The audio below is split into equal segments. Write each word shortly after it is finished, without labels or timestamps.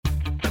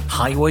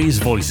Highways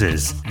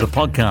Voices, the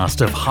podcast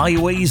of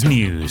Highways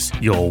News,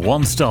 your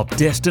one-stop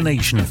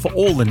destination for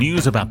all the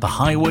news about the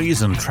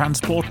highways and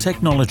transport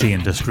technology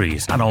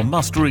industries, and our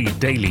must-read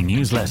daily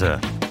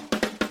newsletter.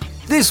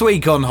 This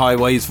week on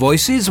Highways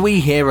Voices,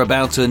 we hear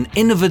about an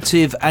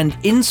innovative and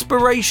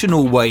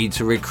inspirational way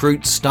to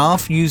recruit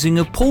staff using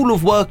a pool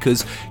of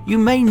workers you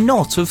may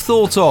not have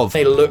thought of.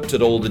 They looked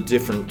at all the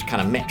different kind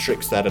of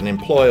metrics that an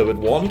employer would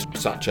want,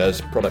 such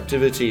as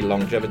productivity,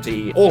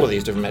 longevity, all of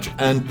these different metrics,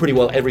 and pretty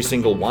well every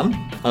single one,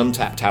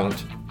 untapped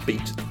talent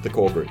beat the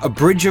core group. A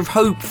bridge of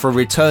hope for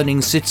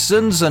returning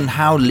citizens and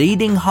how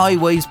leading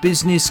highways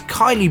business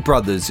Kiely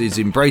Brothers is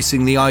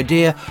embracing the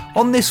idea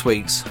on this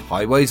week's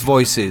Highways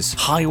Voices.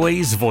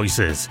 Highways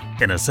Voices,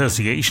 in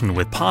association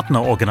with partner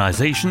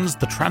organisations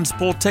the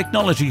Transport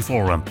Technology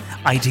Forum,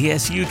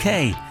 ITS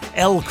UK,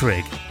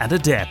 LCRIG and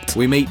ADEPT.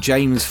 We meet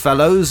James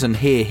Fellows and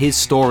hear his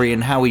story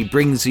and how he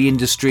brings the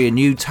industry a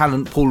new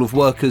talent pool of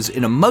workers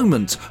in a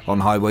moment on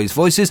Highways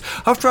Voices,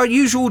 after our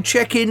usual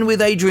check-in with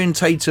Adrian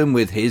Tatum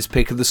with his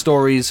pick of the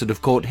stories that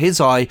have caught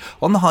his eye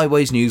on the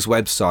Highways News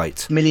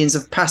website. Millions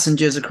of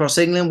passengers across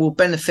England will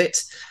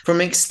benefit from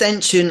an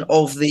extension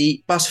of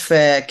the bus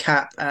fare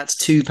cap at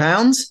 £2.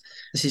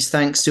 This is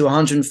thanks to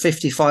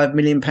 £155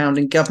 million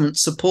in government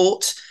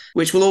support,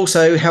 which will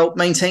also help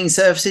maintain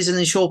services and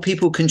ensure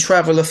people can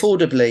travel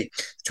affordably.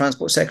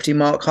 Transport Secretary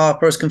Mark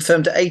Harper has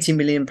confirmed £80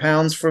 million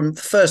from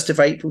the 1st of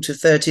April to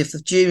 30th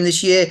of June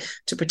this year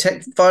to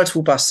protect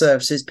vital bus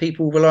services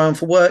people rely on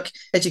for work,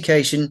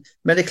 education,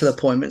 medical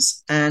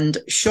appointments and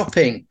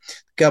shopping.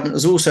 The government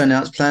has also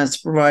announced plans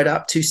to provide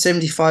up to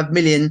 £75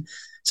 million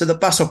so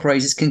that bus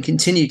operators can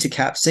continue to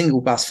cap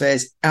single bus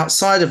fares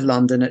outside of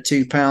London at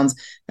 £2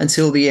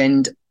 until the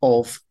end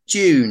of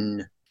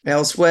June.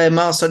 Elsewhere,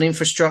 Milestone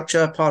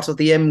Infrastructure, part of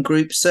the M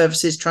Group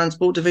Services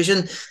Transport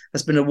Division,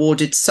 has been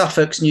awarded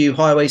Suffolk's new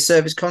highway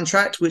service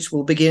contract, which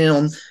will begin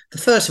on the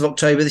 1st of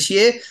October this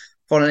year.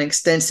 Following an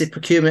extensive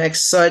procurement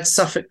exercise,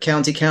 Suffolk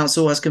County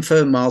Council has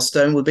confirmed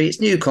Milestone will be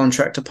its new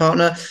contractor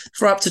partner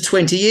for up to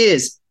 20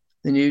 years.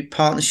 The new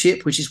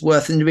partnership, which is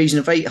worth in the region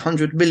of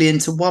 £800 million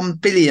to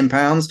 £1 billion,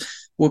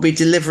 will be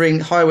delivering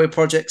highway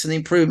projects and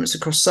improvements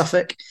across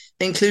Suffolk,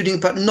 including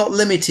but not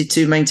limited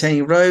to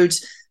maintaining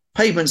roads,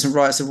 pavements and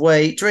rights of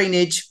way,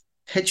 drainage,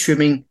 hedge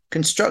trimming,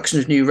 construction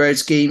of new road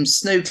schemes,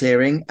 snow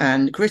clearing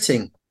and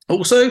gritting.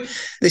 Also,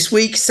 this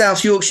week,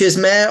 South Yorkshire's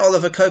Mayor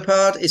Oliver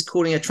Copard is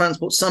calling a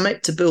transport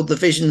summit to build the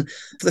vision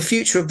for the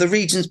future of the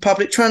region's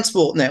public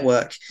transport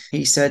network.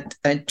 He said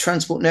a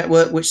transport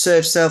network which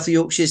serves South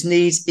Yorkshire's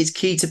needs is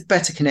key to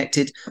better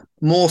connected,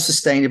 more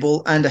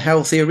sustainable and a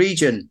healthier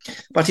region.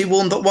 But he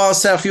warned that while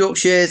South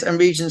Yorkshire's and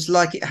regions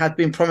like it had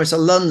been promised a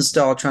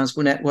London-style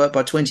transport network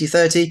by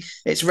 2030,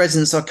 its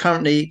residents are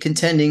currently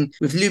contending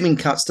with looming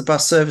cuts to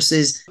bus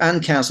services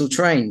and council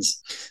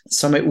trains. The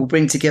summit will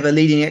bring together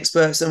leading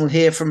experts and will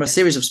hear from a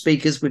series of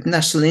speakers with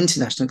national and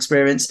international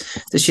experience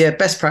to share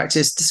best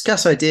practice,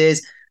 discuss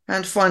ideas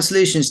and find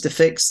solutions to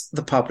fix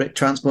the public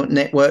transport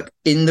network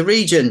in the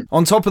region.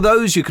 On top of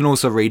those, you can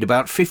also read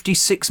about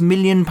 £56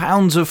 million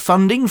of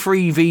funding for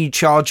EV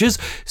chargers.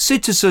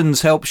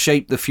 Citizens help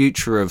shape the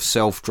future of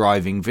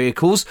self-driving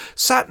vehicles.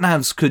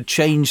 Sat-navs could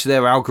change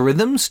their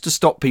algorithms to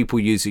stop people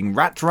using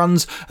rat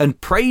runs.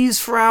 And praise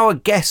for our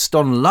guest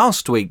on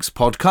last week's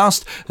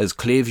podcast as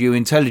Clearview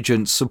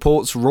Intelligence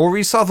supports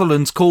Rory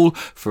Sutherland's call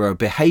for a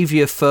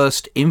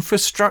behaviour-first,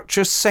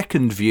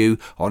 infrastructure-second view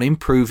on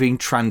improving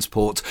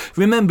transport.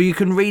 Remember, you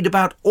can read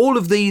about all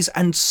of these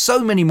and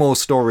so many more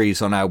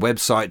stories on our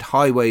website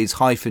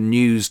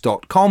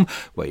highways-news.com,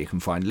 where you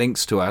can find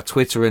links to our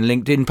Twitter and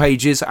LinkedIn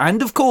pages,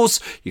 and of course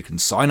you can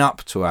sign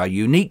up to our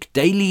unique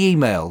daily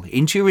email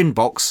into your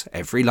inbox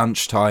every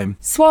lunchtime.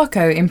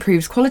 Swarco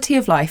improves quality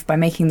of life by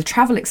making the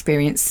travel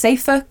experience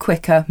safer,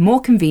 quicker,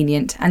 more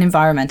convenient and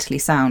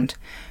environmentally sound.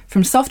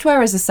 From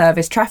software as a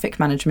service traffic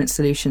management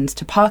solutions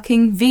to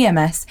parking,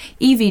 VMS,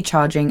 EV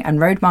charging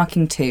and road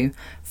marking too,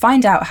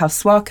 find out how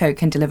Swarco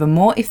can deliver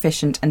more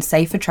efficient and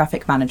safer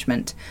traffic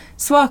management.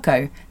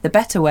 Swarco, the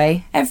better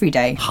way every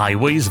day.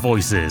 Highways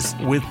Voices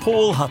with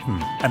Paul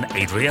Hutton and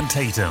Adrian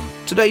Tatum.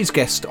 Today's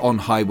guest on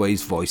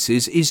Highways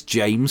Voices is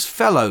James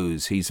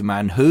Fellows. He's a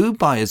man who,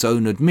 by his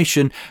own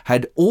admission,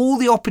 had all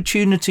the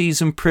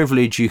opportunities and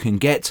privilege you can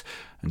get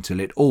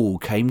until it all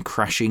came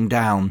crashing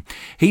down.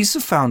 He's the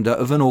founder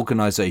of an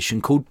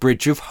organisation called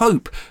Bridge of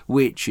Hope,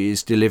 which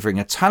is delivering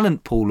a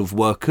talent pool of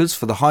workers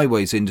for the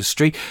highways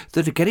industry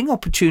that are getting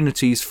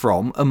opportunities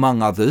from,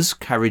 among others,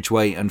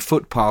 carriageway and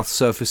footpath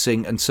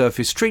surfacing and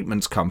surface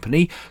treatments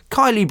company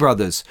Kiely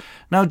Brothers.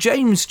 Now,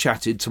 James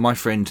chatted to my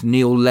friend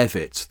Neil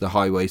Levitt, the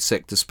highway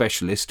sector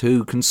specialist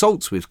who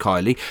consults with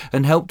Kiely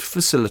and helped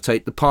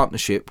facilitate the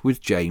partnership with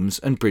James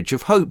and Bridge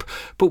of Hope.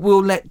 But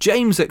we'll let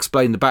James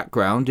explain the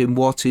background in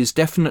what is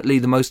definitely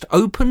the most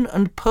open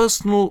and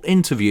personal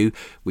interview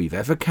we've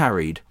ever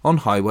carried on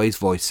Highways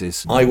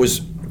Voices. I was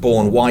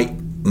born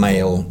white,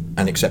 male,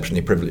 and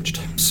exceptionally privileged.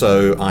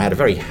 So I had a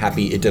very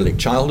happy, idyllic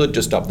childhood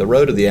just up the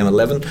road of the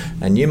M11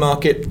 and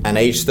Newmarket, and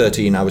age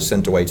 13 I was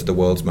sent away to the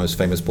world's most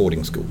famous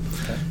boarding school.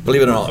 Okay.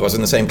 Believe it or not, I was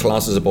in the same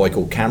class as a boy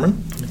called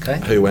Cameron,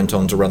 who went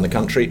on to run the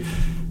country.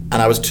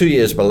 And I was 2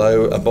 years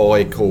below a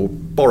boy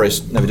called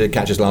Boris, never did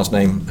catch his last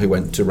name, who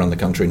went to run the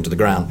country into the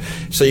ground.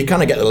 So you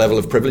kind of get the level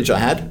of privilege I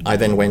had. I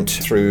then went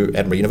through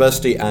Edinburgh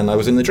University and I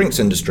was in the drinks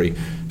industry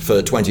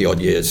for 20 odd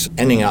years,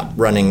 ending up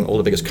running all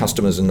the biggest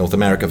customers in North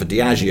America for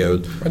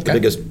Diageo, the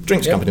biggest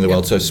drinks company in the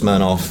world. So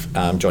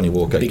Smirnoff, Johnny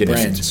Walker, big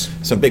Guinness, brands.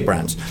 Some big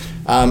brands.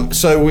 I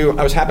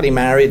was happily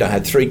married, I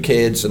had 3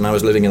 kids, and I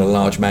was living in a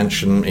large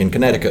mansion in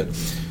Connecticut.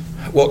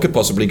 What could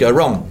possibly go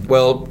wrong?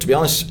 Well, to be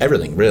honest,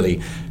 everything,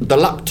 really. The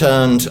luck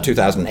turned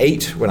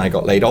 2008 when I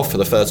got laid off for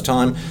the first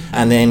time,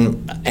 and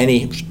then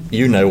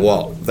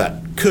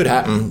that could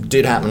happen,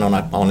 did happen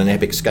on an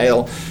epic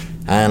scale.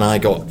 And I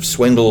got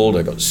swindled,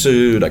 I got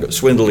sued, I got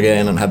swindled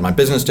again, and had my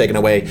business taken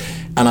away,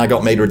 and I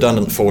got made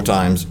redundant 4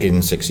 times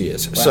in 6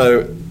 years. Wow.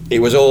 So it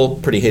was all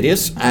pretty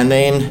hideous. And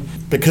then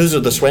because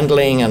of the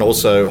swindling and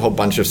also a whole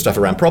bunch of stuff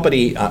around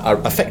property, I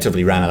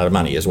effectively ran out of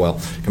money as well,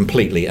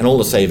 completely, and all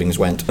the savings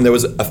went. And there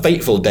was a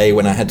fateful day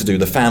when I had to do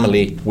the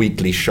family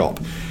weekly shop.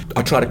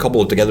 I tried to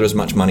cobble together as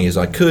much money as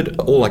I could.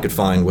 All I could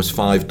find was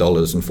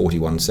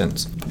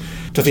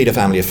 $5.41 to feed a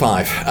family of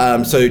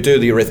 5. So do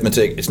the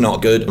arithmetic, it's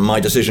not good. My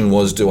decision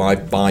was, do I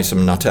buy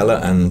some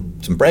Nutella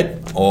and some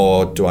bread,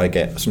 or do I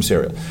get some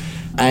cereal?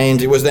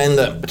 And it was then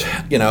that,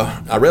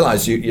 I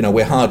realized,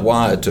 we're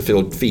hardwired to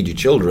feed your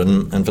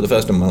children, and for the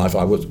first time in my life,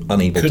 I was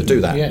unable to do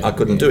that. I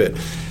couldn't do it.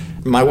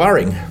 My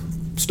worrying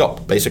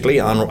stopped, basically,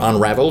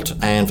 unraveled,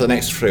 and for the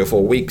next 3 or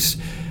 4 weeks,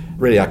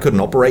 really, I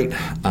couldn't operate.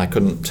 I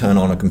couldn't turn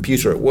on a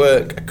computer at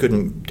work. I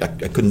couldn't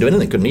do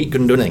anything. Couldn't eat.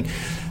 Couldn't do anything.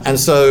 And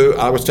so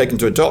I was taken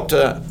to a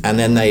doctor, and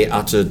then they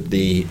uttered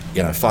the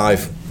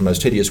 5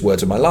 most hideous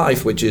words of my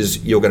life, which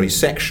is, you're going to be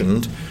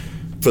sectioned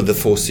for the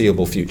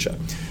foreseeable future.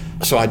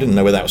 So I didn't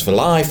know whether that was for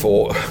life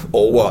or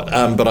what,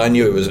 but I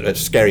knew it was a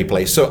scary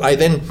place. So I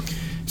then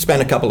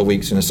spent a couple of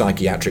weeks in a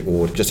psychiatric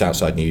ward just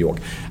outside New York.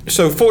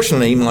 So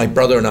fortunately, my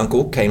brother and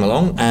uncle came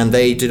along, and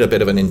they did a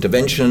bit of an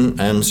intervention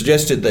and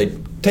suggested they'd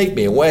take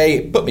me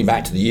away, put me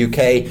back to the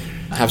UK,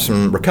 have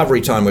some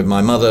recovery time with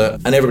my mother,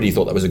 and everybody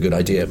thought that was a good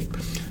idea.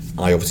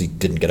 I obviously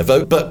didn't get a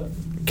vote, but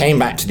came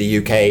back to the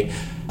UK.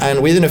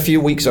 And within a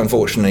few weeks,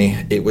 unfortunately,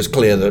 it was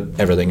clear that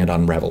everything had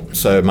unraveled.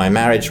 So my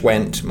marriage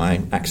went,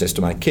 my access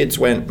to my kids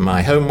went,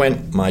 my home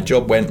went, my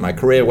job went, my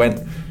career went,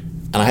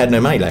 and I had no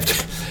money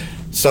left.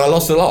 So I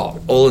lost a lot,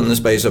 all in the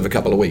space of a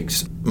couple of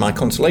weeks. My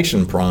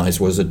consolation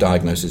prize was a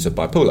diagnosis of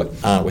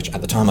bipolar, which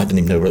at the time I didn't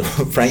even know,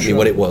 frankly,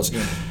 what it was.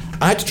 Yeah.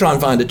 I had to try and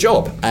find a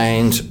job,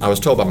 and I was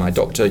told by my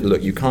doctor,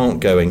 look, you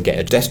can't go and get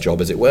a desk job,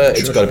 as it were.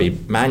 It's got to be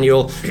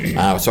manual.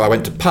 So I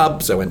went to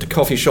pubs, I went to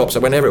coffee shops, I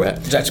went everywhere.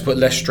 Does that to put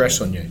less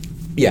stress on you?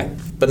 Yeah,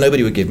 but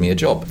nobody would give me a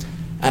job.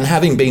 And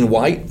having been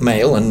white,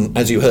 male, and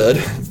as you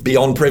heard,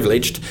 beyond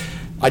privileged,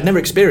 I'd never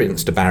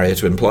experienced a barrier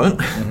to employment.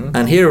 Mm-hmm.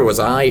 And here was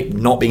I,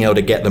 not being able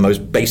to get the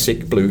most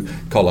basic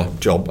blue-collar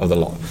job of the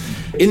lot.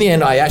 In the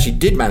end, I actually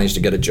did manage to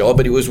get a job,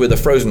 but it was with a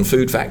frozen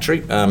food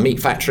factory, meat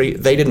factory.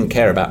 They didn't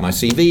care about my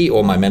CV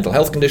or my mental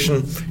health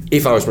condition.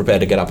 If I was prepared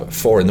to get up at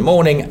 4 a.m.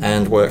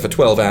 and work for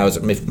 12 hours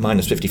at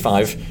minus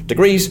 55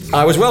 degrees,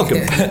 I was welcome,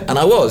 and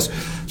I was.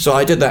 So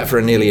I did that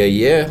for nearly a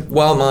year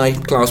while my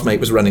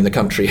classmate was running the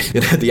country.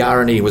 The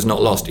irony was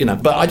not lost,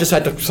 But I just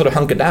had to sort of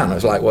hunker down. I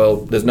was like, well,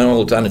 there's no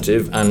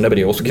alternative, and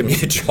nobody else will give me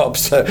a job,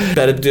 so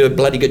better do a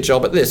bloody good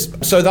job at this.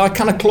 So I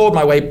kind of clawed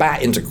my way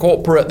back into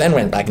corporate, then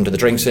went back into the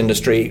drinks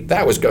industry.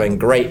 That was going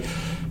great.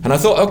 And I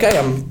thought, okay,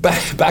 I'm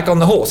back on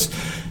the horse.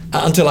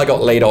 Until I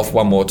got laid off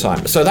one more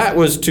time. So that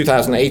was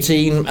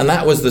 2018, and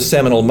that was the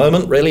seminal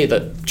moment, really,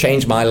 that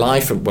changed my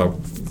life. Well,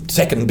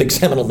 second big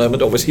seminal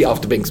moment, obviously,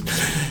 after being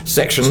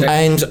sectioned.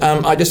 And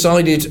I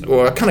decided,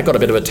 or I kind of got a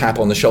bit of a tap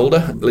on the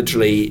shoulder,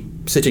 literally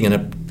sitting in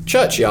a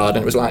churchyard,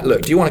 and it was like,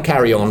 look, do you want to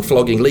carry on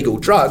flogging legal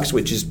drugs,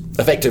 which is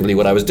effectively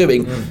what I was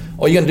doing,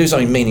 or are you going to do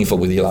something meaningful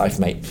with your life,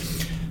 mate?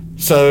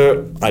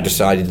 So I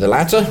decided the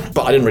latter,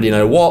 but I didn't really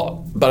know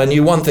what. But I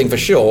knew one thing for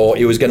sure,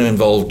 it was going to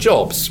involve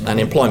jobs and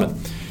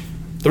employment.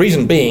 The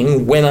reason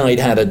being, when I'd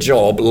had a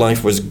job,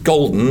 life was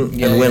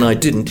golden, and when I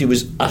didn't, it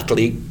was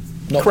utterly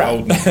not crap.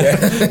 Golden.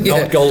 Yeah.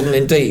 Not golden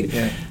indeed.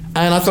 Yeah.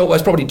 And I thought, well,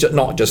 it's probably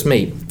not just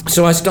me.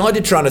 So I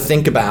started trying to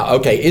think about,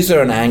 okay, is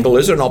there an angle,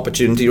 is there an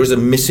opportunity, or is there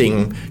a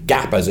missing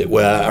gap, as it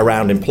were,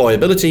 around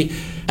employability?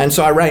 And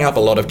so I rang up a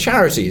lot of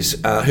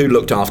charities who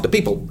looked after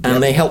people,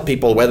 and they helped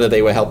people, whether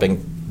they were helping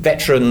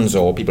veterans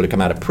or people who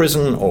come out of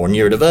prison or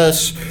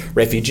neurodiverse,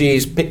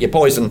 refugees, pick your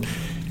poison.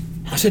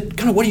 I said,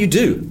 kind of, what do you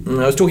do? And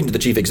I was talking to the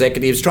chief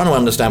executives, trying to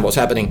understand what's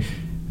happening,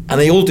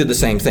 and they all did the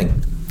same thing,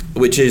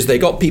 which is they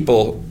got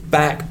people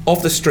back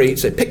off the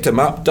streets, they picked them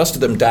up,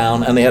 dusted them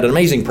down, and they had an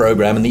amazing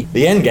program, and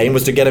the end game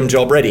was to get them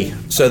job ready,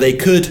 so they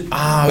could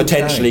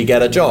potentially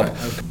get a job. Right,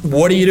 okay.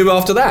 What do you do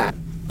after that?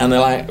 And they're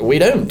like, we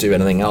don't do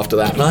anything after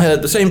that. And I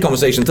heard the same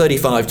conversation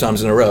 35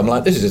 times in a row. I'm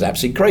like, this is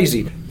absolutely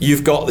crazy.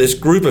 You've got this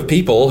group of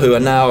people who are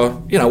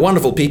now,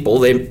 wonderful people.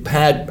 They've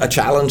had a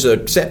challenge,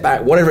 a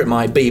setback, whatever it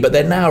might be, but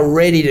they're now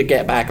ready to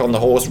get back on the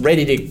horse,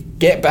 ready to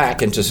get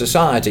back into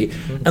society.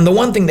 And the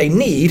one thing they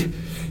need,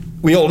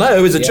 we all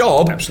know, is a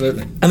job.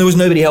 Absolutely. And there was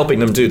nobody helping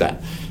them do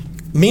that.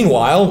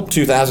 Meanwhile,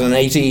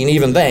 2018,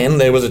 even then,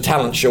 there was a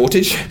talent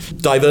shortage.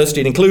 Diversity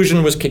and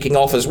inclusion was kicking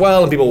off as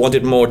well, and people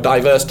wanted more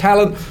diverse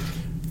talent.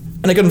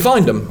 And they couldn't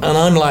find them. And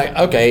I'm like,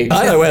 okay,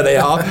 I know where they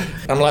are.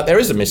 I'm like, there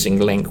is a missing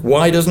link.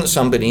 Why doesn't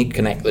somebody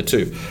connect the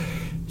two?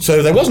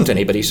 So there wasn't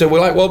anybody. So we're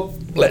like, well,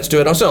 let's do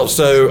it ourselves.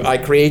 So I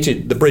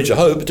created the Bridge of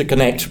Hope to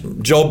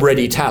connect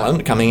job-ready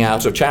talent coming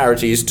out of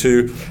charities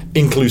to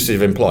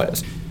inclusive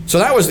employers. So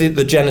that was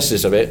the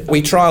genesis of it.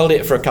 We trialed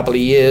it for a couple of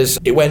years.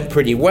 It went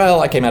pretty well.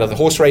 I came out of the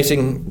horse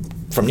racing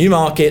from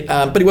Newmarket,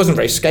 but it wasn't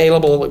very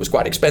scalable. It was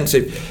quite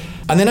expensive.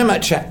 And then I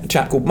met a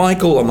chap called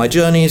Michael on my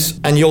journeys,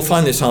 and you'll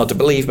find this hard to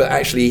believe, but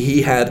actually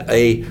he had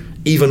a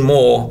even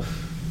more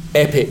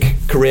epic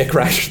career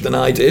crash than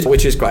I did,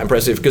 which is quite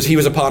impressive because he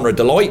was a partner at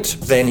Deloitte.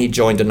 Then he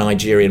joined a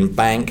Nigerian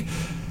bank.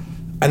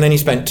 And then he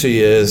spent 2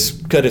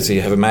 years, courtesy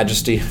of Her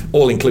Majesty,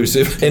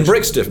 all-inclusive, in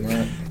Brixton.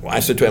 Right. I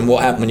said to him,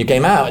 what happened when you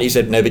came out? He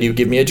said, nobody would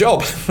give me a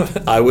job.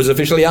 I was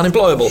officially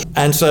unemployable.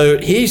 And so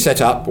he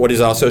set up what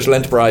is our social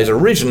enterprise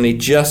originally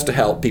just to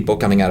help people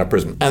coming out of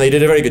prison. And they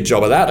did a very good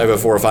job of that over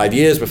 4 or 5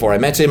 years before I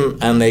met him.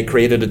 And they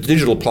created a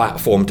digital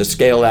platform to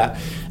scale that.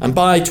 And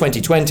by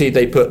 2020,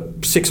 they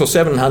put 600 or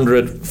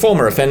 700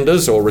 former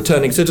offenders or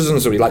returning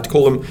citizens, as we like to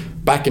call them,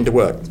 back into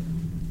work.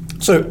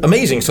 So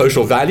amazing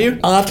social value,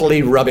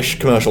 utterly rubbish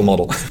commercial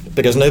model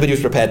because nobody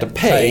was prepared to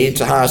pay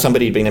to hire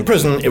somebody who'd been in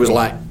prison. It was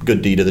like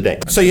good deed of the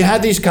day. So you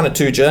had these kind of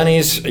two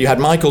journeys. You had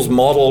Michael's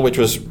model, which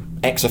was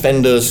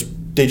ex-offenders,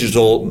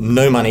 digital,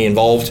 no money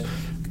involved,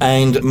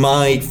 and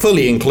my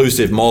fully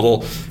inclusive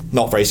model,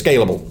 not very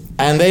scalable.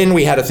 And then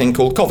we had a thing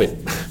called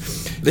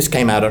COVID. This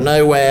came out of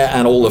nowhere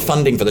and all the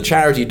funding for the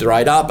charity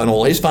dried up and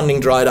all his funding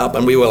dried up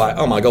and we were like,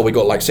 oh my God, we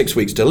got like 6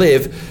 weeks to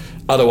live.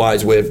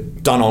 Otherwise, we're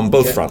done on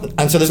both fronts.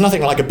 And so there's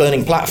nothing like a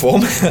burning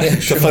platform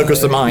to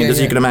focus the mind, as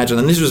you can imagine.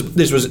 And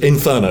this was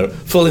inferno,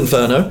 full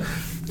inferno.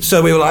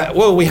 So we were like,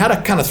 well, we had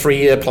a kind of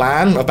 3-year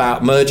plan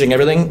about merging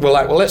everything. We're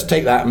like, well, let's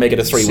take that and make it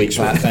a 3-week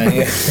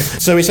plan.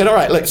 So we said, all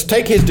right, let's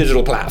take his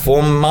digital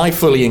platform, my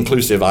fully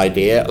inclusive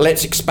idea.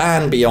 Let's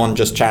expand beyond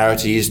just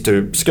charities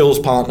to skills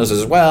partners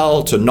as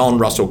well, to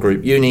non-Russell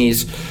Group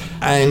unis,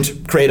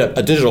 and create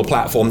a digital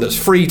platform that's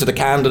free to the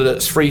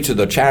candidates, free to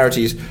the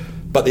charities,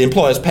 but the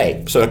employers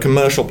pay, so a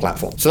commercial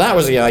platform. So that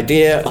was the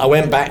idea. I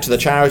went back to the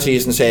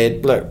charities and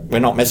said, look, we're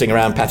not messing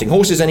around patting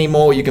horses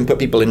anymore. You can put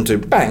people into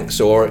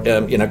banks or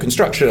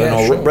construction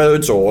or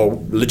roads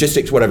or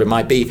logistics, whatever it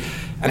might be,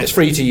 and it's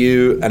free to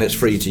you and it's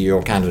free to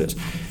your candidates.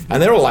 And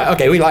they're all like,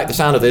 okay, we like the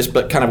sound of this,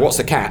 but kind of what's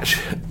the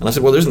catch? And I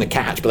said, well, there isn't a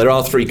catch, but there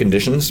are 3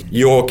 conditions.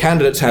 Your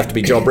candidates have to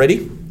be job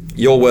ready.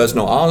 Your words,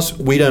 not ours.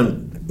 We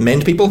don't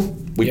mend people.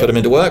 We put them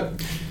into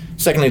work.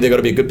 Secondly, they've got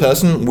to be a good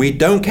person. We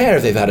don't care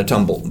if they've had a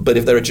tumble, but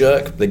if they're a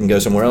jerk, they can go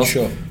somewhere else.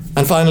 Sure.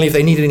 And finally, if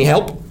they need any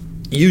help,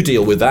 you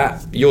deal with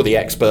that. You're the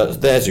expert.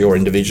 There's your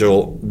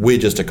individual. We're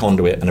just a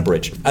conduit and a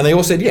bridge. And they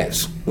all said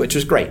yes, which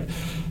was great.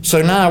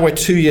 So now we're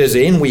 2 years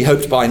in. We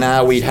hoped by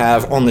now we'd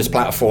have on this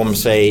platform,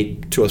 say,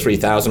 2,000 or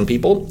 3,000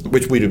 people,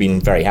 which we'd have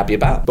been very happy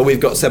about. But we've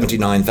got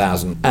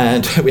 79,000.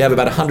 And we have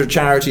about 100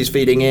 charities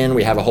feeding in.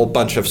 We have a whole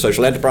bunch of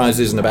social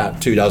enterprises and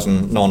about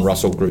 24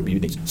 non-Russell Group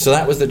units. So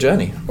that was the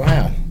journey.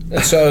 Wow.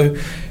 So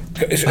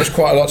it's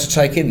quite a lot to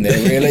take in there,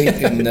 really,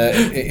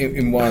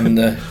 in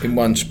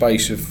one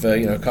space of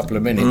a couple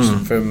of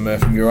minutes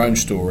from your own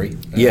story.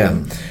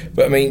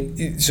 But I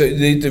mean, so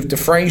the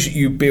phrase that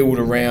you build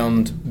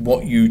around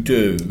what you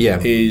do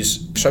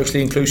is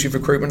socially inclusive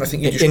recruitment. I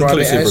think you describe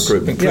it as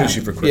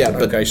inclusive recruitment.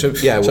 But, okay, so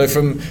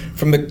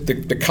from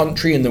the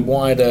country and the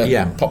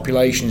wider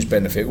population's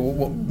benefit,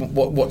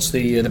 what's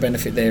the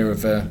benefit there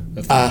of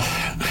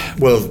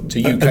well, to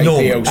UK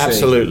enormous, PLC?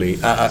 Absolutely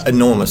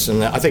enormous.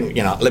 And I think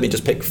let me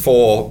just pick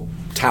 4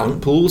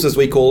 talent pools, as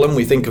we call them.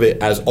 We think of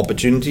it as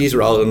opportunities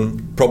rather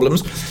than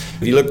problems.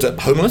 If you looked at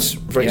homeless,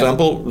 for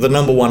example, the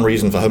number one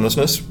reason for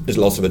homelessness is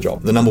loss of a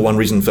job. The number one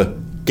reason for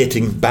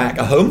getting back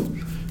a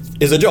home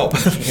is a job.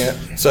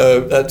 So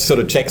that sort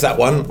of checks that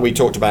one. We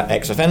talked about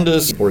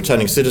ex-offenders or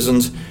returning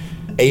citizens.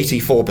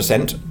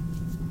 84%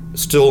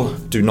 still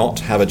do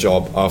not have a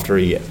job after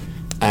a year.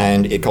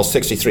 And it costs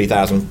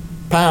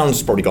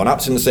 £63,000, probably gone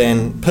up since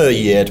then, per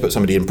year to put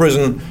somebody in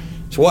prison.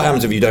 So what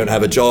happens if you don't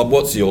have a job?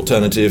 What's the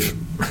alternative?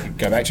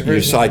 Go back to prison.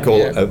 You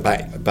cycle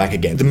back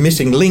again. The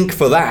missing link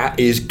for that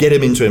is get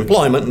them into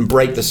employment and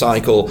break the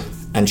cycle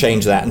and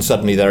change that, and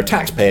suddenly they're a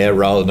taxpayer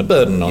rather than a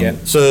burden on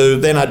them. So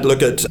then I'd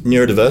look at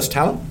neurodiverse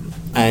talent,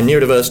 and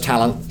neurodiverse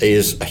talent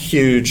is a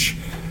huge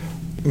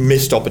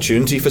missed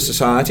opportunity for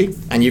society.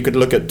 And you could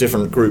look at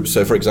different groups.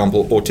 So for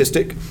example,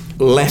 autistic,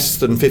 less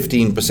than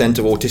 15%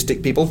 of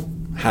autistic people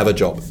have a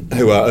job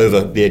who are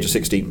over the age of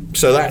 16.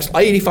 So that's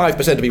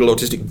 85% of people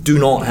autistic do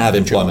not have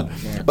employment.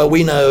 Yeah. But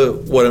we know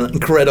what an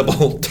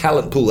incredible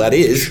talent pool that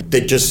is.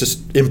 That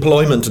just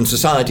employment and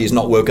society is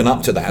not woken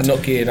up to that.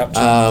 Not geared up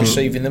to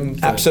receiving them.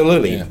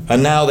 Absolutely. Yeah.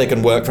 And now they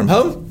can work from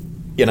home.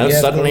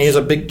 Suddenly is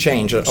a big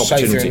change,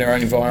 opportunity. Safer in their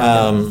own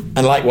environment.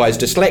 And likewise,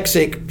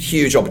 dyslexic,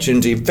 huge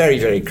opportunity, very,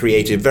 very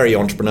creative, very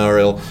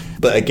entrepreneurial,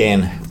 but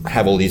again,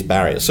 have all these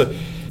barriers. So,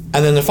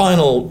 and then the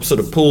final sort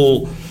of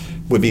pool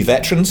would be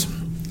veterans.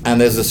 And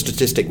there's a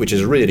statistic which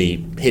is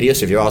really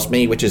hideous, if you ask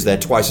me, which is they're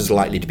twice as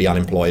likely to be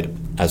unemployed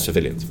as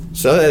civilians.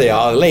 So there they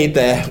are, laid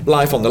their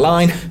life on the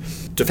line,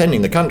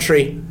 defending the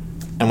country,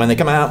 and when they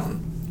come out,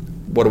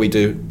 what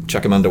do?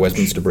 Chuck them under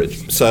Westminster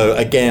Bridge. So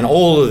again,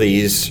 all of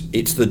these,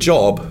 it's the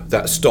job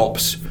that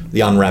stops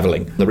the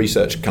unravelling. The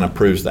research kind of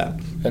proves that.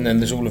 And then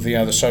there's all of the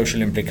other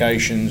social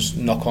implications,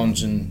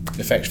 knock-ons and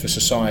effects for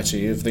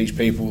society of these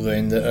people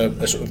then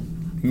that are sort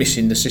of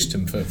missing the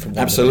system for one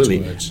Absolutely.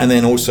 Of those words. And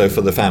then also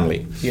for the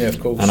family. Yeah, of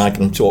course. And I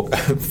can talk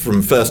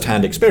from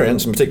first-hand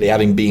experience, and particularly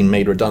having been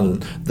made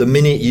redundant. The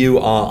minute you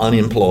are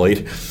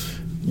unemployed,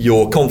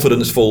 your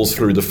confidence falls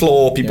through the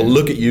floor, people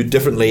look at you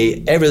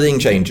differently, everything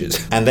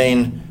changes. And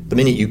then the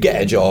minute you get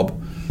a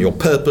job, your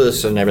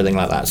purpose and everything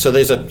like that. So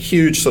there's a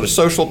huge sort of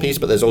social piece,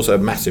 but there's also a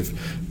massive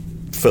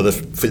for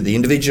the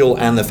individual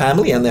and the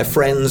family and their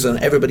friends, and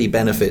everybody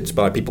benefits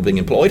by people being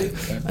employed,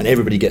 and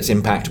everybody gets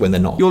impact when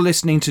they're not. You're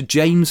listening to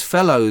James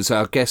Fellows,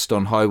 our guest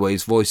on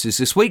Highways Voices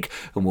this week,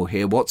 and we'll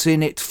hear what's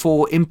in it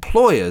for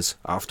employers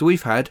after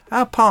we've had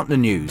our partner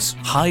news.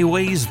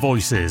 Highways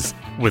Voices,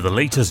 with the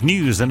latest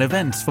news and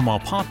events from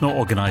our partner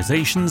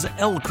organisations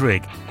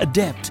LCRIG,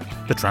 ADEPT,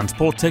 the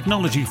Transport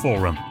Technology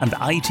Forum and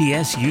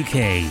ITS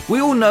UK. We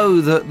all know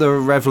that the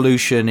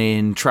revolution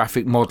in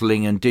traffic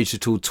modelling and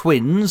digital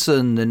twins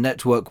and the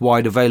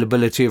network-wide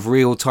availability of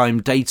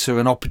real-time data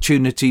and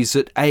opportunities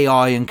that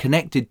AI and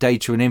connected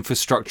data and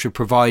infrastructure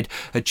provide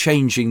are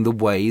changing the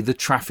way the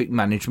traffic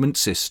management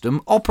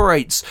system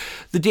operates.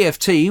 The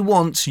DFT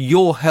wants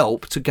your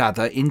help to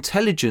gather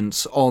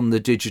intelligence on the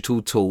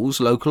digital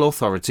tools local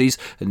authorities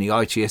and the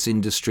ITS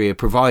industry are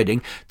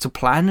providing to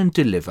plan and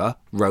deliver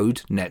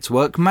road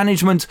network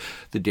management.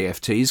 The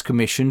DFT's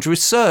commissioned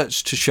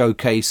research to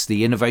showcase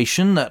the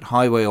innovation that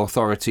highway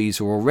authorities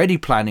are already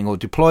planning or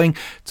deploying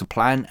to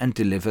plan and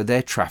deliver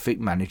their traffic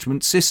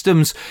management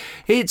systems.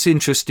 It's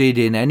interested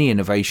in any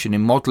innovation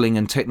in modelling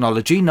and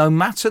technology, no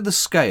matter the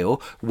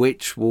scale,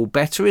 which will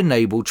better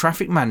enable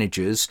traffic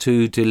managers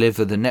to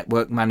deliver the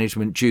network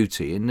management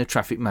duty in the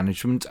Traffic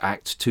Management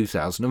Act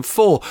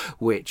 2004,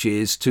 which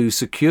is to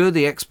secure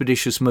the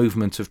expeditious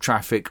movement of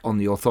traffic on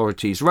the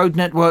authority's road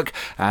network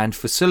and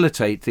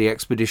facilitate the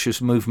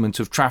expeditious movement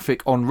of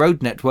traffic on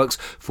road networks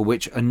for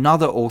which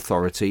another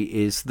authority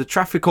is the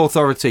Traffic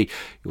Authority.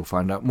 You'll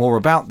find out more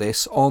about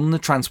this on the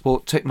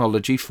Transport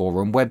Technology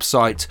Forum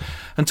website.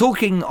 And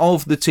talking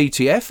of the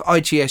TTF,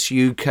 ITS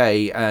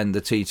UK and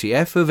the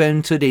TTF have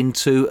entered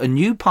into a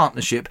new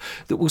partnership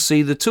that will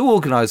see the two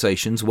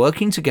organisations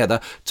working together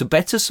to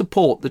better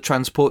support the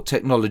transport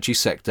technology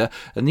sector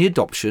and the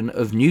adoption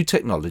of new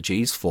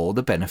technologies for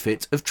the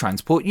benefit of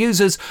transport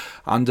users.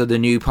 Under the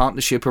new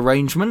partnership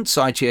arrangements,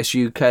 ITS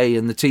UK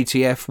and the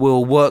TTF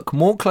will work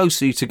more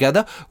closely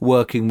together,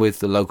 working with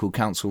the local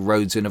council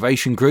Roads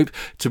Innovation Group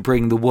to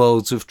bring the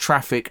worlds of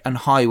traffic and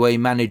highway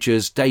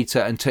managers,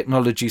 data and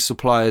technology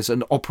suppliers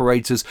and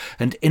operators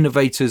and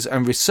innovators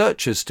and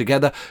researchers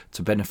together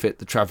to benefit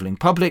the travelling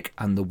public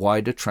and the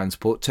wider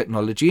transport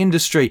technology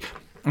industry.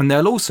 And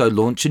they'll also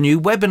launch a new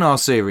webinar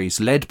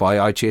series led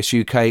by ITS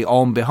UK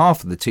on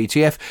behalf of the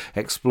TTF,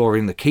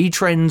 exploring the key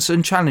trends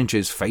and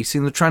challenges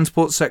facing the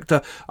transport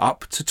sector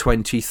up to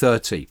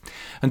 2030.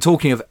 And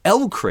talking of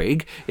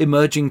LCRIG,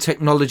 emerging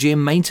technology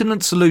and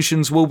maintenance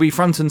solutions will be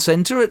front and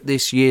centre at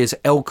this year's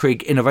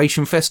LCRIG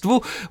Innovation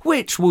Festival,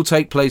 which will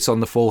take place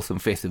on the 4th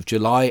and 5th of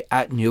July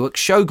at Newark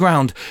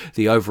Showground.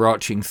 The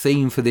overarching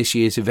theme for this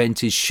year's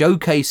event is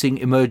showcasing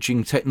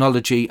emerging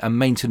technology and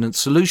maintenance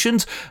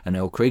solutions, and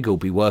LCRIG will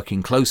be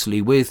working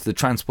closely with the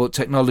Transport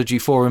Technology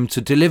Forum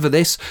to deliver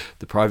this.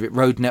 The private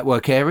road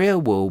network area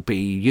will be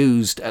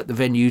used at the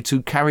venue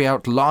to carry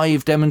out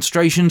live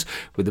demonstrations,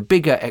 with a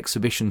bigger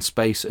exhibition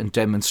space and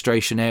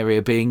demonstration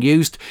area being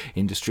used.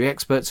 Industry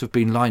experts have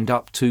been lined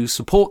up to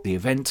support the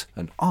event,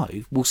 and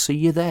I will see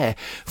you there.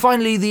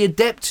 Finally, the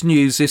ADEPT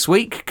news this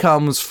week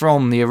comes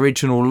from the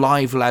original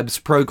Live Labs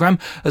programme,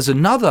 as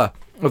another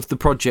of the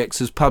projects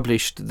has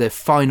published their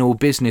final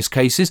business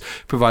cases,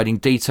 providing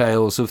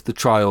details of the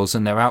trials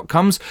and their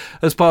outcomes.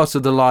 As part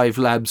of the Live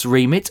Labs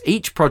remit,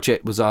 each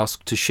project was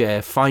asked to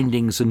share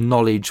findings and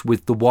knowledge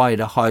with the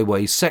wider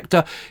highways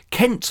sector.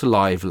 Kent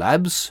Live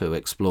Labs, who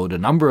explored a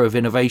number of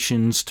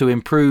innovations to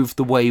improve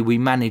the way we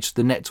manage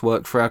the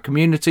network for our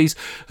communities,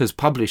 has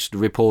published a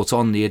report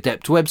on the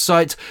ADEPT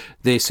website.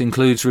 This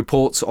includes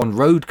reports on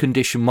road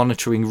condition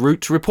monitoring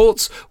route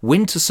reports,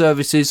 winter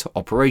services,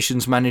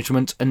 operations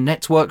management and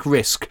network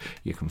risk.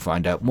 You can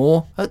find out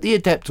more at the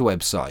ADEPT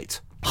website.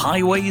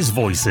 Highways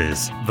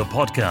Voices, the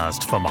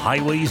podcast from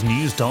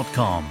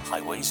highwaysnews.com.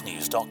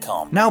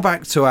 Highwaysnews.com. Now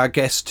back to our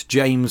guest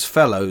James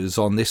Fellows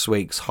on this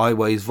week's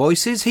Highways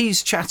Voices.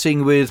 He's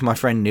chatting with my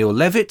friend Neil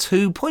Levitt,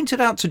 who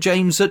pointed out to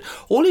James that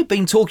all he'd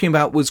been talking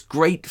about was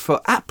great for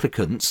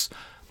applicants,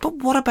 but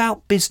what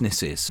about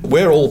businesses?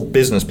 We're all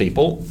business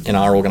people in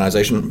our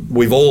organisation.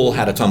 We've all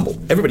had a tumble.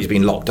 Everybody's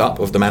been locked up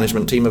of the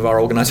management team of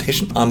our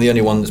organisation. I'm the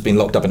only one that's been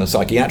locked up in a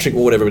psychiatric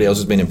ward. Everybody else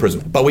has been in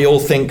prison. But we all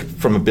think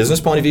from a business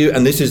point of view,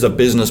 and this is a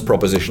business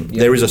proposition. Yep.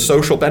 There is a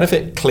social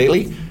benefit,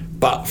 clearly,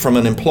 but from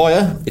an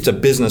employer, it's a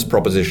business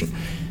proposition.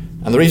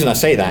 And the reason I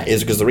say that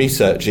is because the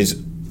research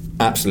is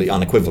absolutely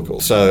unequivocal.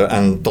 So,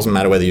 and it doesn't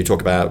matter whether you talk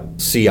about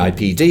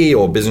CIPD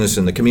or business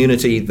in the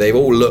community, they've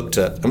all looked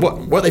at, and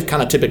what they've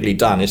kind of typically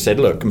done is said,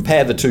 look,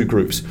 compare the two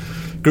groups.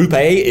 Group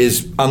A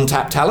is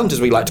untapped talent,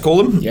 as we like to call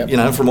them,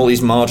 yep. From all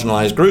these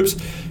marginalized groups.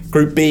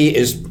 Group B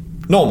is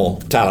normal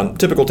talent,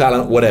 typical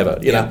talent, whatever,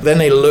 know. Then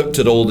they looked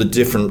at all the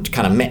different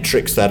kind of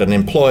metrics that an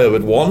employer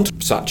would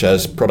want, such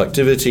as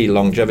productivity,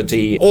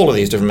 longevity, all of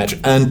these different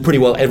metrics, and pretty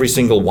well every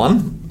single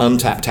one,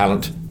 untapped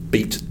talent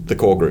beat the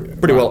core group.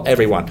 Pretty well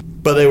everyone.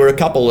 But there were a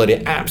couple that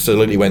it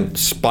absolutely went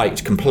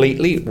spiked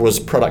completely,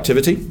 was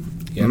productivity.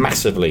 Yeah.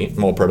 Massively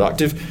more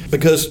productive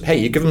because, hey,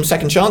 you give them a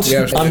second chance.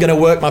 Yeah, I'm going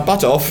to work my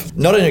butt off.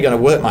 Not only going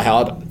to work my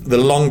heart, the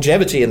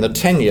longevity and the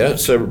tenure,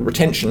 so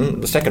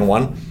retention, the second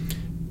one,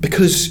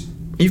 because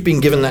you've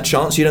been given that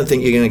chance. You don't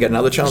think you're going to get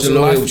another chance. There's a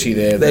loyalty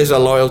there. There's a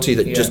loyalty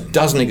that just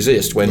doesn't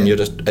exist when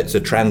it's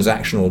a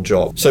transactional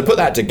job. So put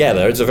that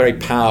together, it's a very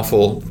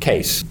powerful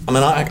case. I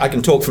mean, I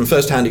can talk from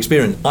first-hand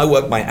experience. I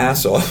worked my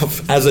ass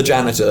off as a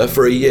janitor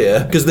for a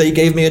year because they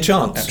gave me a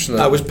chance.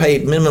 Absolutely. I was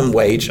paid minimum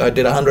wage. I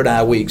did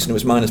 100-hour weeks and it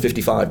was minus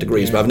 55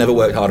 degrees, but I've never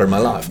worked harder in my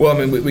life. Well,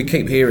 I mean, we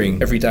keep hearing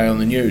every day on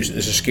the news that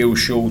there's a skills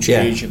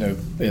shortage.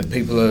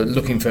 People are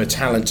looking for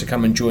talent to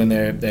come and join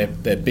their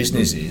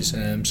businesses.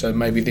 So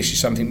maybe this is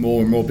something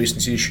more and more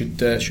businesses should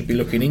be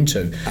looking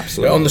into.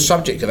 Absolutely. But on the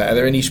subject of that, are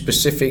there any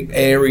specific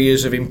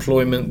areas of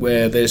employment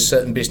where there's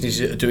certain businesses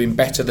that are doing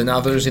better than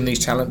others in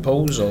these talent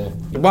pools? Or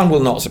one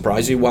will not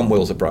surprise you, one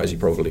will surprise you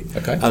probably.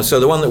 Okay. So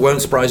the one that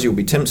won't surprise you will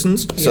be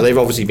Timpson's. So they've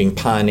obviously been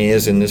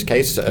pioneers in this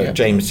case.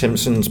 James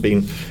Timpson's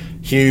been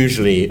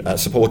hugely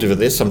supportive of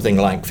this. Something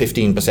like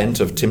 15%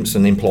 of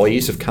Timpson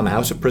employees have come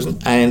out of prison,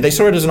 and they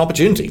saw it as an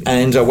opportunity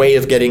and a way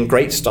of getting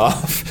great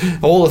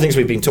staff, all the things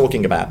we've been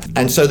talking about.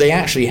 And so they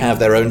actually have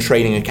their own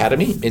training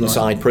academy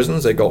inside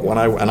prisons. They got one,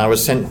 and I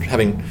was sent,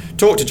 having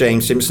talked to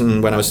James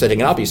Timpson when I was setting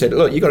it up, he said,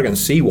 look, you got to go and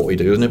see what we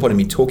do. There's no point in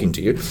me talking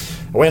to you.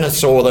 I went and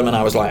saw them and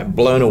I was like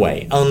blown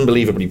away.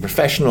 Unbelievably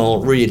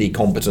professional, really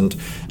competent.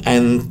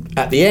 And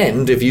at the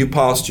end, if you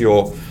passed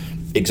your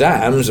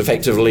exams,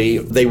 effectively,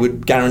 they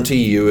would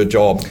guarantee you a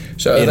job.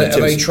 So are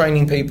they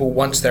training people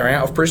once they're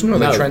out of prison, or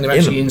they train them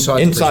actually inside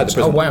the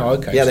prison? Oh, wow,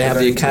 okay. Yeah, so they have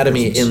the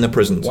academy in the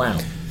prisons. Wow.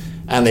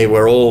 And they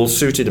were all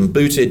suited and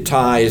booted,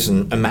 ties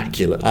and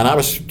immaculate. And I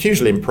was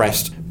hugely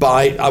impressed.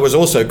 But I was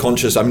also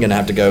conscious I'm going to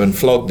have to go and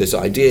flog this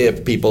idea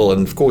of people.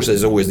 And of course,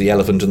 there's always the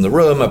elephant in the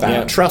room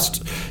about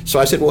trust.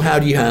 So I said, well, how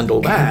do you handle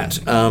that?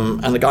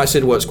 And the guy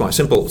said, well, it's quite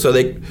simple. So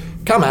they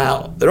come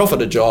out, they're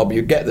offered a job,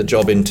 you get the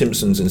job in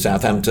Timpson's in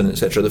Southampton,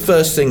 etc. The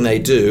first thing they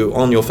do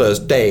on your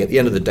first day, at the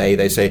end of the day,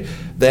 they say,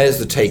 there's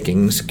the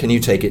takings, can you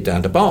take it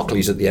down to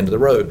Barclays at the end of the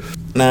road?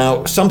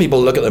 Now, some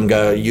people look at them and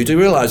go, you do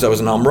realise I was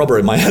an armed robber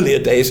in my earlier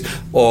days,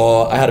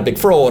 or I had a big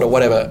fraud, or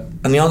whatever.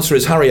 And the answer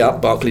is, hurry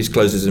up, Barclays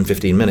closes in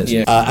 15 minutes.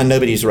 And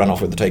nobody's run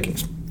off with the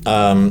takings.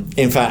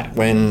 In fact,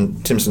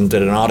 when Timpson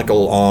did an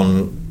article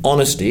on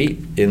honesty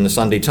in the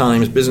Sunday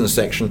Times business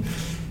section,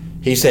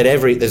 he said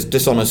there's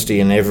dishonesty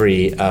in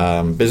every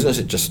business.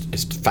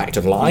 It's a fact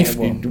of life.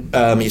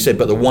 He said,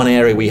 but the one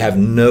area we have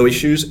no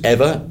issues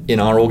ever in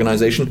our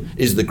organisation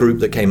is the group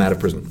that came out of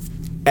prison.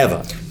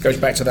 Ever. Goes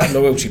back to that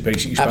loyalty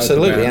piece that you spoke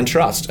Absolutely, about. And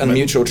trust, and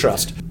mutual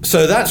trust.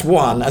 So that's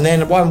one. And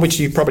then one which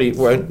you probably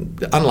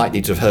weren't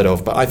unlikely to have heard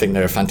of, but I think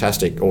they're a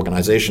fantastic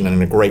organisation and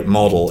a great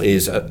model,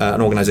 is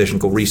an organisation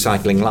called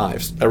Recycling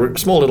Lives. A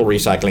small little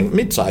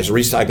mid-sized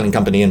recycling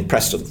company in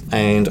Preston.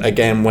 And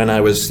again, when I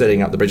was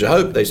setting up the Bridge of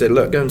Hope, they said,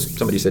 look,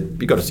 somebody said,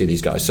 you've got to see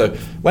these guys. So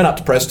went up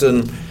to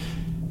Preston,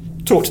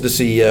 talked to the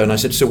CEO, and I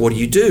said, so what do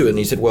you do? And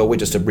he said, well, we're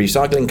just a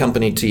recycling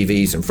company,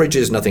 TVs and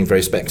fridges, nothing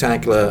very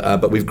spectacular,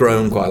 but we've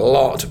grown quite a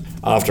lot.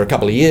 After a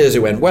couple of years,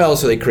 it went well,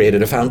 so they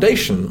created a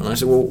foundation. And I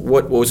said, well,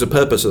 what was the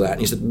purpose of that?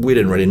 And he said, we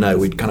didn't really know.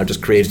 We'd kind of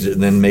just created it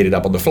and then made it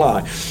up on the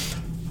fly.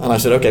 And I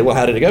said, okay, well,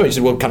 how did it go? He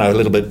said, well, kind of a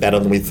little bit better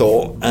than we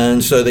thought.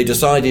 And so they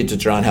decided to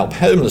try and help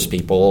homeless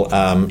people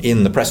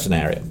in the Preston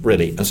area,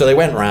 really. And so they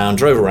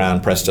drove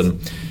around Preston,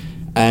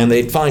 and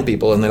they'd find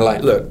people, and they're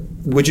like, look,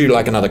 would you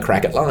like another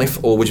crack at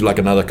life, or would you like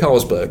another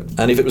Carlsberg?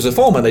 And if it was a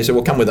former, they said,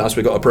 well, come with us.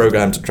 We've got a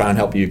program to try and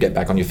help you get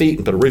back on your feet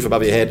and put a roof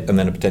above your head and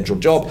then a potential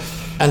job.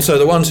 And so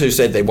the ones who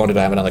said they wanted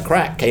to have another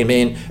crack came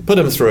in, put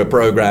them through a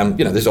program.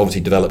 This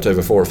obviously developed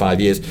over 4 or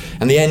 5 years.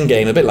 And the end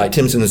game, a bit like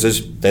Timpson's,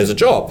 is there's a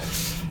job.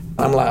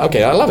 I'm like,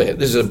 okay, I love it.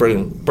 This is a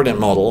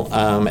brilliant model.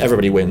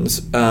 Everybody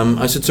wins.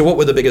 I said, so what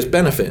were the biggest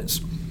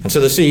benefits? And so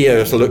the CEO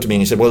sort of looked at me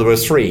and he said, well, there were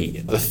three.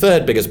 The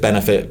third biggest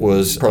benefit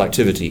was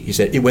productivity. He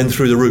said, it went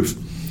through the roof.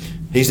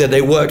 He said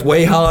they worked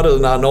way harder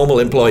than our normal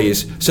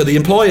employees. So the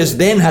employers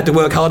then had to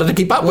work harder to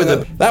keep up with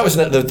them. That was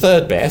the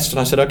third best. And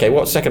I said, okay,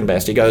 what's second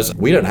best? He goes,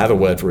 we don't have a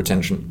word for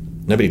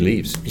retention. Nobody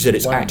leaves. He said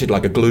it's acted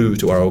like a glue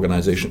to our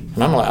organization.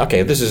 And I'm like,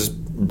 okay, this is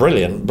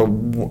brilliant, but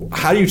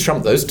how do you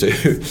trump those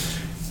two?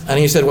 And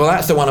he said, well,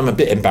 that's the one I'm a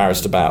bit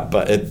embarrassed about,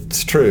 but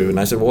it's true. And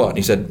I said, what? And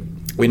he said,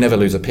 we never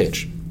lose a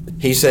pitch.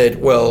 He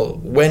said, well,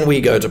 when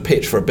we go to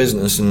pitch for a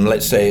business, and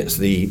let's say it's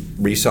the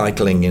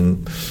recycling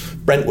in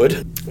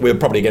Brentwood, we're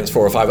probably against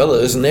 4 or 5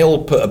 others, and they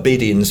all put a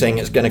bid in saying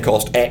it's going to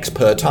cost X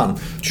per ton.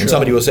 Sure. And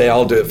somebody will say,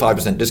 I'll do it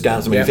 5%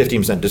 discount, somebody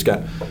 15%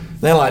 discount.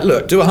 And they're like,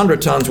 look, do 100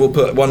 tons, we'll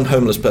put 1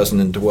 homeless person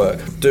into work.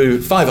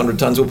 Do 500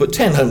 tons, we'll put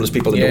 10 homeless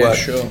people into work.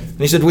 Sure. And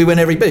he said, we win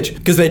every bid.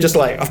 Because they're just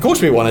like, of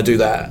course we want to do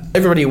that.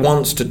 Everybody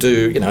wants to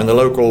do, and the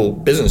local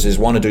businesses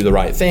want to do the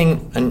right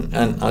thing. And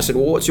I said,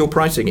 well, what's your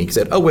pricing? He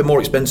said, oh, we're more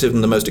expensive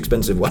than the most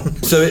expensive one.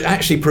 So it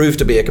actually proved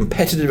to be a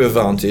competitive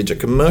advantage, a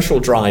commercial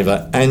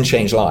driver, and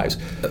change lives,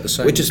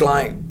 which is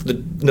like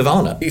the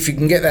nirvana. If you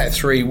can get that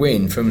 3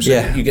 win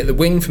you get the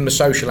win from the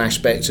social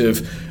aspect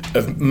of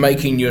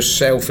making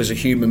yourself as a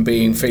human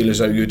being feel as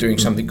though you're doing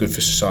something good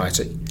for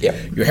society. Yeah.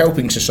 You're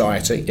helping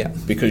society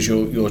because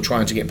you're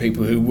trying to get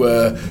people who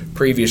were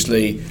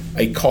previously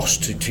a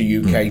cost to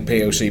UK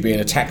PLC being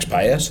a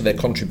taxpayer, so they're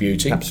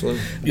contributing.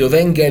 Absolutely. You're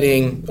then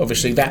getting,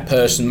 obviously, that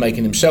person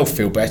making himself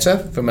feel better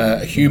from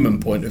a human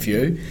point of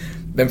view.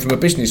 Then from a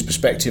business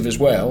perspective as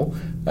well,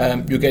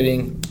 you're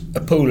getting a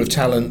pool of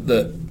talent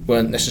that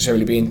weren't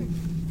necessarily being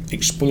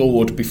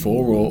explored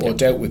before or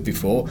dealt with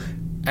before,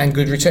 and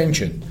good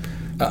retention.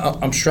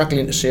 I'm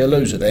struggling to see a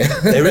loser there.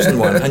 There isn't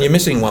one, and you're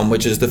missing one,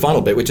 which is the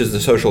final bit, which is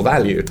the social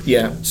value.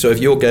 Yeah. So if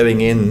you're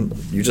going in,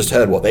 you just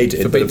heard what they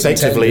did, but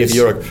effectively, if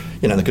you're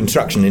in the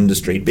construction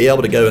industry, be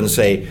able to go and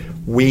say,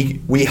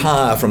 we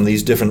hire from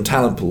these different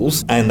talent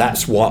pools, and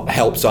that's what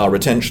helps our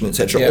retention,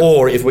 etc. Yeah.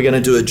 Or if we're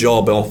going to do a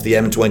job off the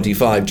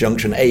M25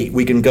 Junction 8,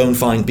 we can go and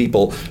find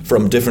people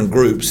from different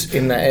groups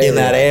in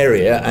that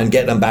area and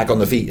get them back on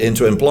the feet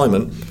into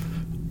employment.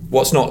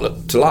 What's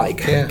not to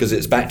like? Because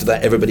it's back to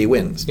that everybody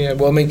wins. Yeah,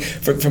 well, I mean,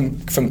 from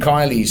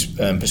Kylie's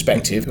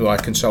perspective, who I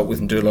consult with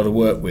and do a lot of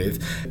work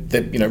with,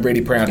 they're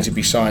really proud to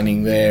be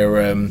signing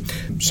their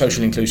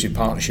social inclusive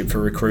partnership for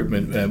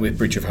recruitment with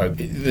Bridge of Hope.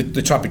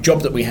 The type of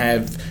job that we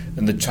have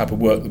and the type of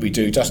work that we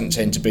do doesn't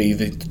tend to be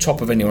the top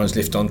of anyone's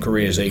list on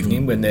careers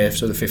evening when they're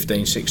sort of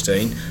 15,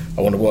 16.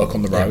 I want to work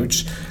on the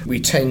roads.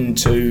 We tend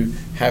to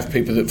have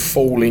people that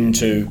fall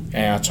into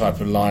our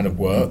type of line of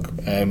work.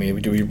 We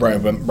do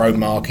road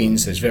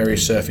markings, there's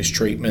various surface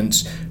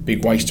treatments,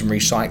 big waste and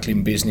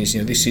recycling business.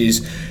 This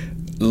is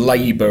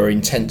labour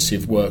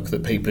intensive work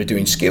that people are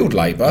doing, skilled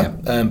labour,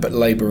 but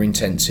labour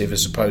intensive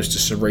as opposed to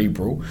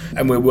cerebral.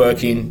 And we're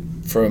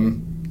working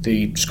from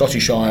the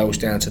Scottish Isles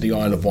down to the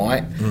Isle of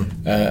Wight,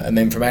 and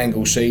then from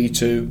Anglesey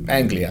to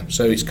Anglia.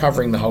 So it's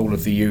covering the whole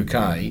of the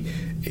UK.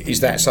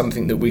 Is that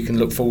something that we can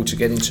look forward to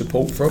getting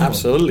support from?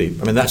 Absolutely.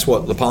 I mean, that's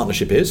what the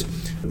partnership is.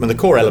 I mean, the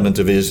core element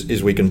of it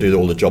is we can do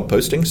all the job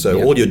postings.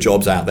 So all your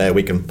jobs out there,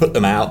 we can put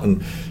them out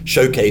and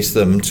showcase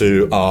them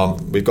to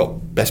we've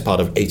got best part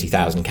of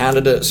 80,000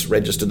 candidates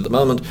registered at the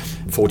moment,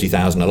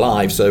 40,000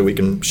 alive. So we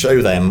can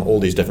show them all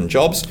these different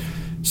jobs.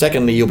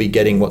 Secondly, you'll be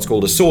getting what's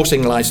called a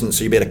sourcing license.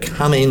 So you'll be able to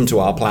come into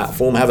our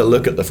platform, have a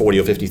look at the 40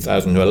 or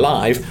 50,000 who are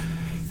live,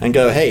 and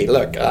go, hey,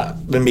 look,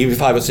 there may be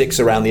 5 or 6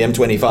 around the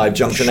M25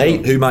 Junction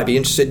 8 who might be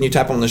interested, and you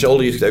tap on the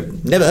shoulder, you go,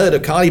 never heard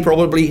of Kylie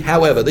probably,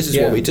 however, this is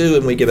what we do,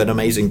 and we give an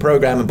amazing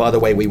program, and by the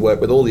way, we work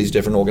with all these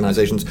different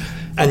organisations,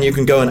 and you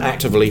can go and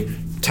actively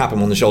tap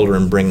them on the shoulder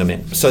and bring them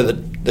in. So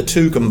the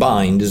two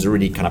combined is a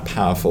really kind of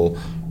powerful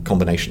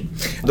combination.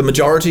 The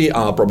majority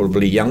are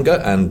probably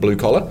younger and blue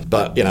collar,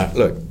 but,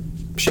 look,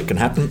 shit can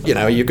happen.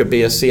 You could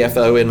be a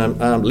CFO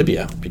in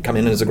Libya. You come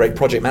in as a great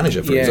project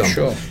manager, for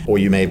example. Sure. Or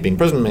you may have been in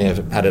prison, may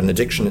have had an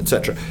addiction,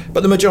 etc.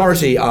 But the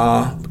majority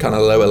are kind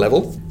of lower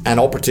level. And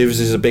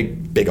operatives is a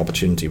big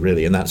opportunity,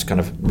 really. And that's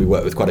kind of, we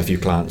work with quite a few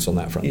clients on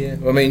that front. Yeah,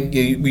 I mean,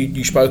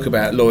 you spoke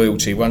about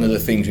loyalty. One of the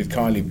things with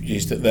Kylie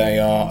is that they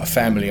are a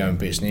family-owned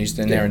business.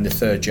 They're now in the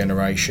 3rd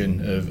generation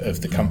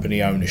of the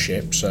company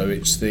ownership. So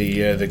it's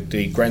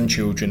the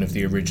grandchildren of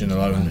the original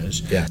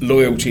owners.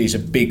 Loyalty is a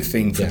big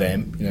thing for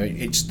them.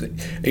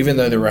 Even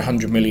though they're a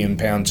 £100 million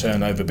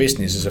turnover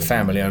business as a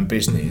family-owned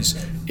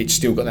business, it's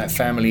still got that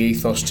family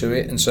ethos to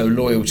it. And so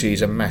loyalty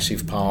is a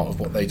massive part of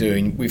what they do.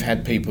 And we've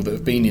had people that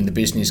have been in the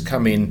business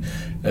come in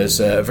as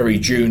a very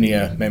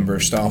junior member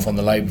of staff on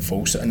the labour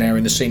force that are now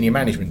in the senior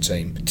management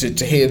team.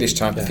 To hear this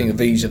type of thing,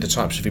 these are the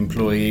types of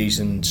employees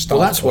and staff.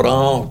 Well, that's what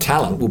our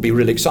talent will be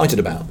really excited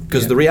about,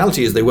 because the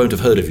reality is they won't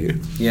have heard of you,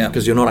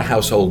 because you're not a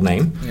household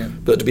name.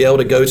 But to be able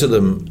to go to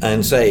them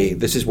and say,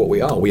 this is what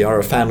we are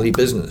a family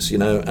business,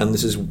 and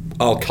this is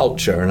our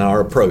culture and our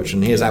approach,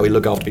 and here's how we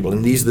look after people,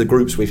 and these are the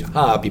groups we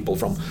hire people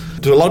from.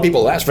 To a lot of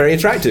people, that's very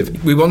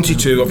attractive. We wanted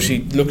to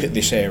obviously look at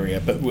this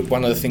area, but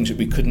one of the things that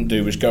we couldn't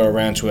do was go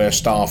around around to our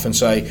staff and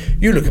say,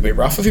 you look a bit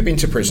rough, have you been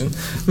to prison?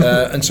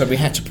 And so we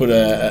had to put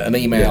an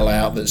email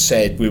out that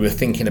said we were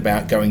thinking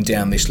about going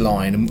down this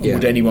line, and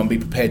would anyone be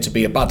prepared to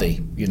be a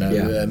buddy?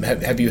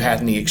 Have you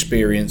had any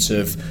experience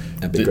of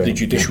the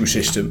judicial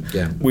system?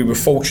 We were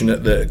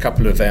fortunate that a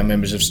couple of our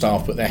members of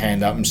staff put their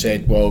hand up and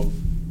said, well,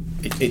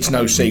 it's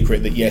no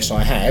secret that yes,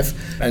 I have,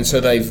 and so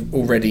they've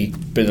already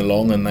been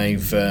along, and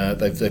they've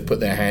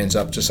put their hands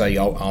up to say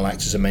I'll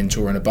act as a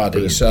mentor and a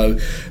buddy. Brilliant. So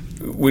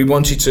we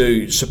wanted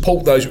to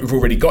support those we've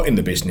already got in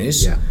the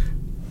business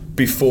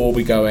before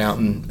we go out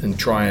and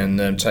try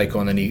and take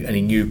on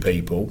any new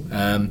people.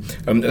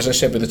 As I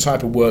said, with the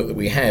type of work that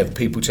we have,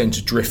 people tend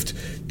to drift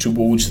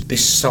towards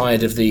this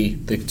side of the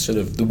sort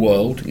of the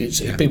world.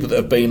 It's people that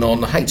have been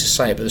on, I hate to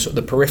say it, but the sort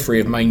of the periphery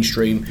of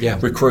mainstream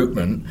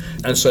recruitment.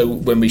 And so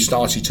when we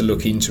started to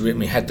look into it and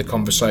we had the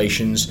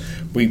conversations,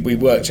 we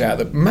worked out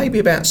that maybe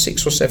about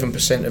 6 or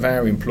 7% of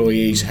our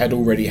employees had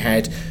already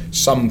had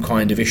some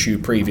kind of issue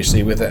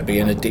previously, whether that be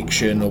an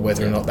addiction or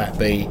whether or not that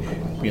be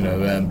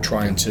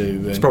trying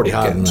to it's probably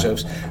harder get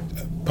themselves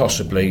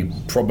possibly,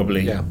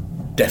 probably,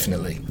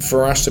 definitely.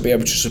 For us to be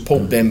able to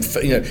support them,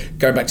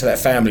 going back to that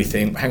family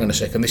thing, hang on a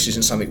second, this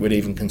isn't something we'd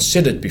even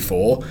considered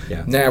before.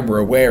 Now we're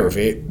aware of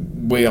it,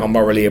 we are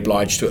morally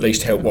obliged to at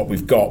least help what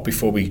we've got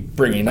before we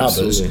bring in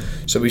others.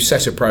 So we've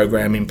set a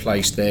program in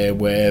place there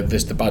where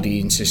there's the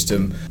buddying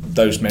system.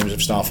 Those members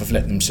of staff have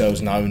let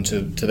themselves known to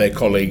their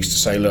colleagues to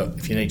say, look,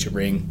 if you need to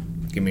ring,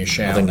 give me a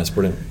shout. I think that's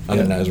brilliant. I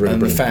think that is really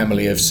brilliant. And the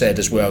family have said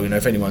as well,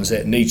 if anyone's there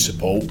that needs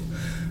support,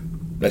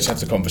 let's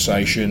have the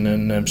conversation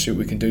and see what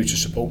we can do to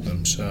support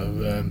them. So,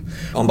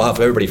 on behalf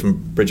of everybody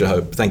from Bridge of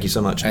Hope, thank you so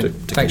much.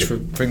 Thanks for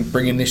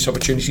bringing this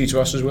opportunity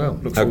to us as well.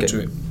 Look forward to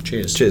it.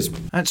 Cheers.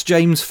 That's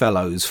James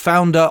Fellows,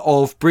 founder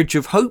of Bridge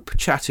of Hope,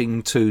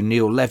 chatting to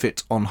Neil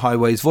Levitt on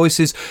Highways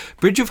Voices.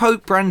 Bridge of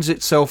Hope brands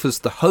itself as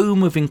the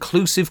home of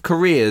inclusive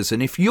careers,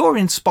 and if you're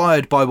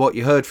inspired by what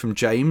you heard from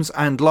James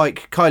and,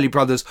 like Kiley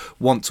Brothers,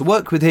 want to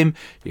work with him,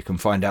 you can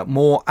find out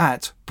more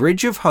at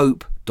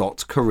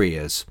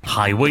bridgeofhope.careers.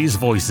 Highways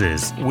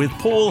Voices with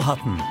Paul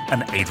Hutton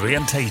and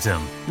Adrian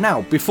Tatum.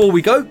 Now, before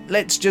we go,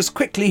 let's just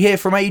quickly hear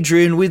from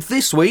Adrian with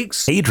this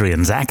week's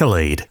Adrian's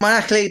accolade. My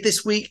accolade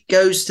this week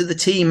goes to the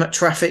team at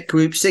Traffic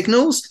Group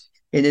Signals.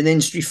 In an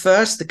industry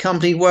first, the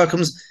company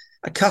welcomes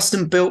a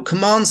custom-built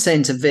command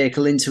centre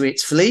vehicle into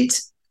its fleet,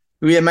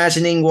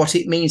 reimagining what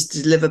it means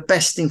to deliver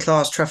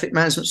best-in-class traffic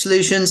management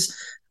solutions,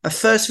 a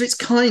first of its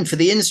kind for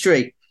the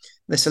industry.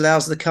 This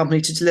allows the company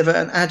to deliver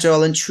an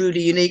agile and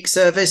truly unique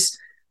service.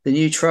 The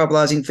new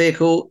trailblazing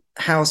vehicle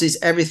houses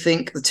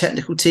everything the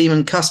technical team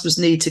and customers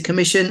need to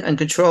commission and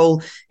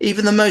control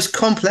even the most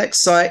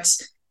complex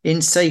sites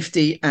in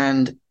safety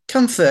and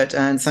comfort.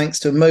 And thanks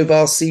to a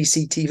mobile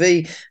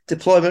CCTV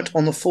deployment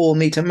on the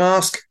 4-metre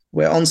mast,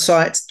 where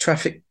on-site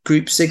Traffic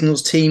Group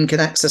Signals team can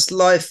access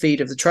live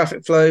feed of the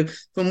traffic flow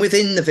from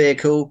within the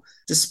vehicle,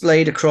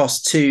 displayed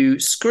across 2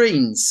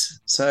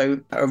 screens. So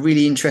a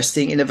really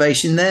interesting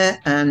innovation there,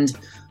 and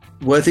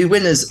worthy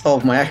winners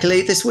of my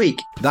accolade this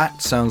week.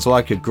 That sounds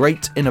like a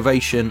great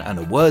innovation and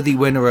a worthy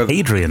winner of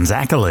Adrian's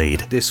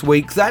accolade this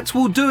week. That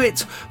will do it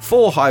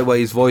for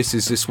Highways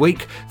Voices this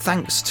week.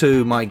 Thanks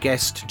to my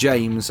guest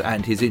James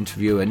and his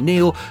interviewer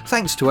Neil.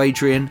 Thanks to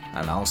Adrian,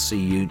 and I'll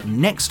see you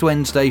next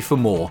Wednesday for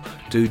more.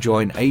 Do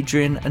join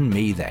Adrian and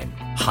me then.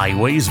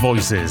 Highways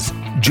Voices.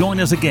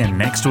 Join us again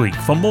next week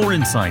for more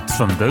insights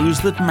from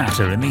those that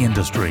matter in the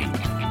industry.